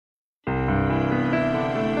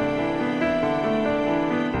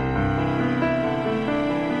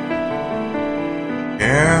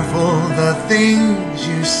Careful the things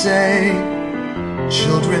you say,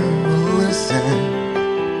 children will listen.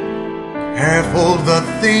 Careful the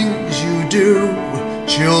things you do,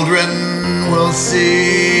 children will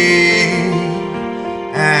see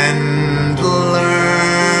and learn.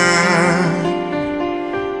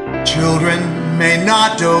 Children may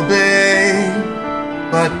not obey,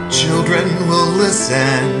 but children will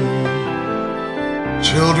listen.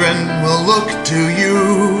 Children will look to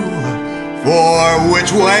you for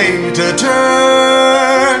which way to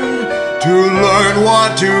turn, to learn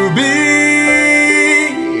what to be.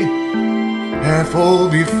 Careful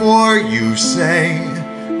before you say,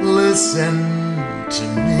 listen to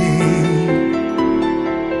me.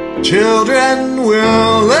 Children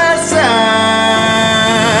will listen.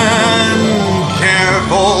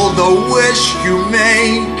 Careful the wish you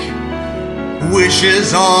make.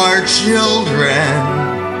 Wishes are children.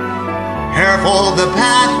 Careful the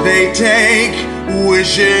path they take.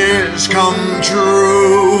 Wishes come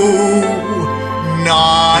true,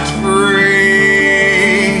 not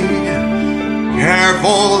free.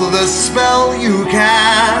 Careful the spell you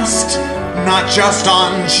cast, not just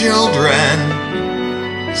on children.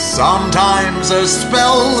 Sometimes a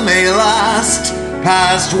spell may last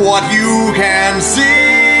past what you can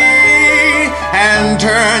see and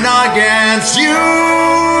turn against you.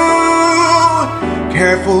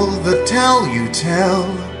 Careful the tale you tell,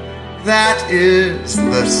 that is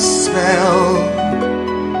the spell.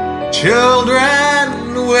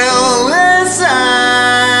 Children will listen,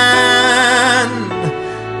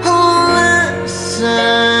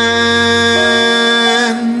 listen.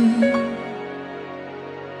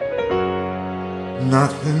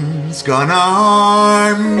 Nothing's gonna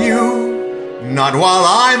harm you, not while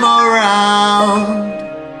I'm around.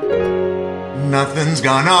 Nothing's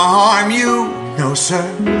gonna harm you, no sir,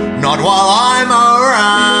 not while I'm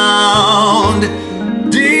around.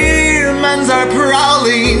 Demons are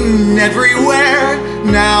prowling everywhere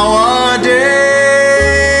nowadays.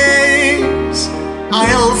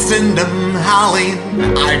 I'll send them howling,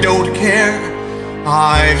 I don't care,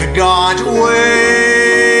 I've got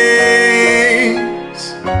ways.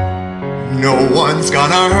 No one's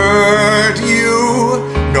gonna hurt you,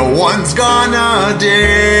 no one's gonna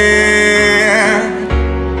dare.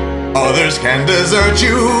 Others can desert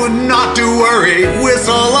you, not to worry,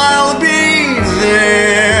 whistle, I'll be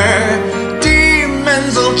there.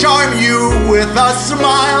 Demons will charm you with a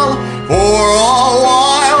smile for a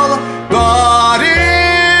while, but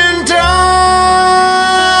in time,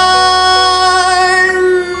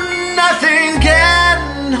 nothing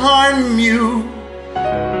can harm you,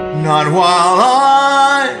 not while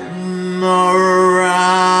I'm around.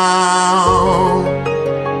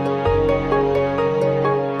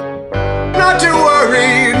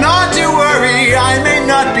 I may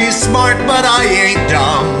not be smart, but I ain't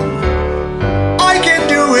dumb. I can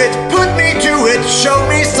do it, put me to it, show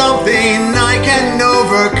me something I can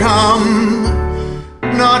overcome.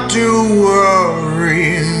 Not to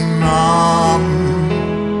worry, Mom.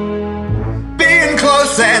 Being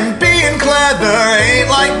close and being clever ain't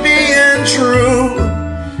like being true.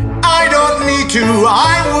 I don't need to,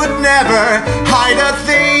 I would never hide a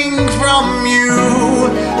thing from you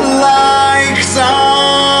like some.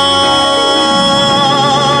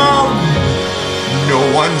 No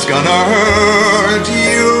one's gonna hurt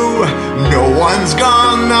you, no one's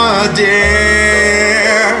gonna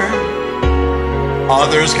dare.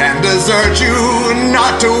 Others can desert you,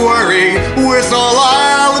 not to worry, whistle,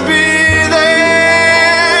 I'll be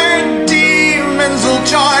there. Demons will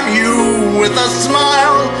charm you with a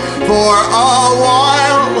smile for a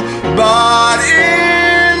while, but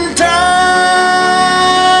in time,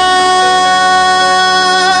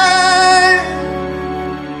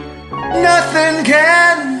 nothing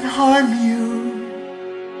can harm you,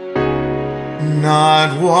 not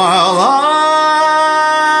while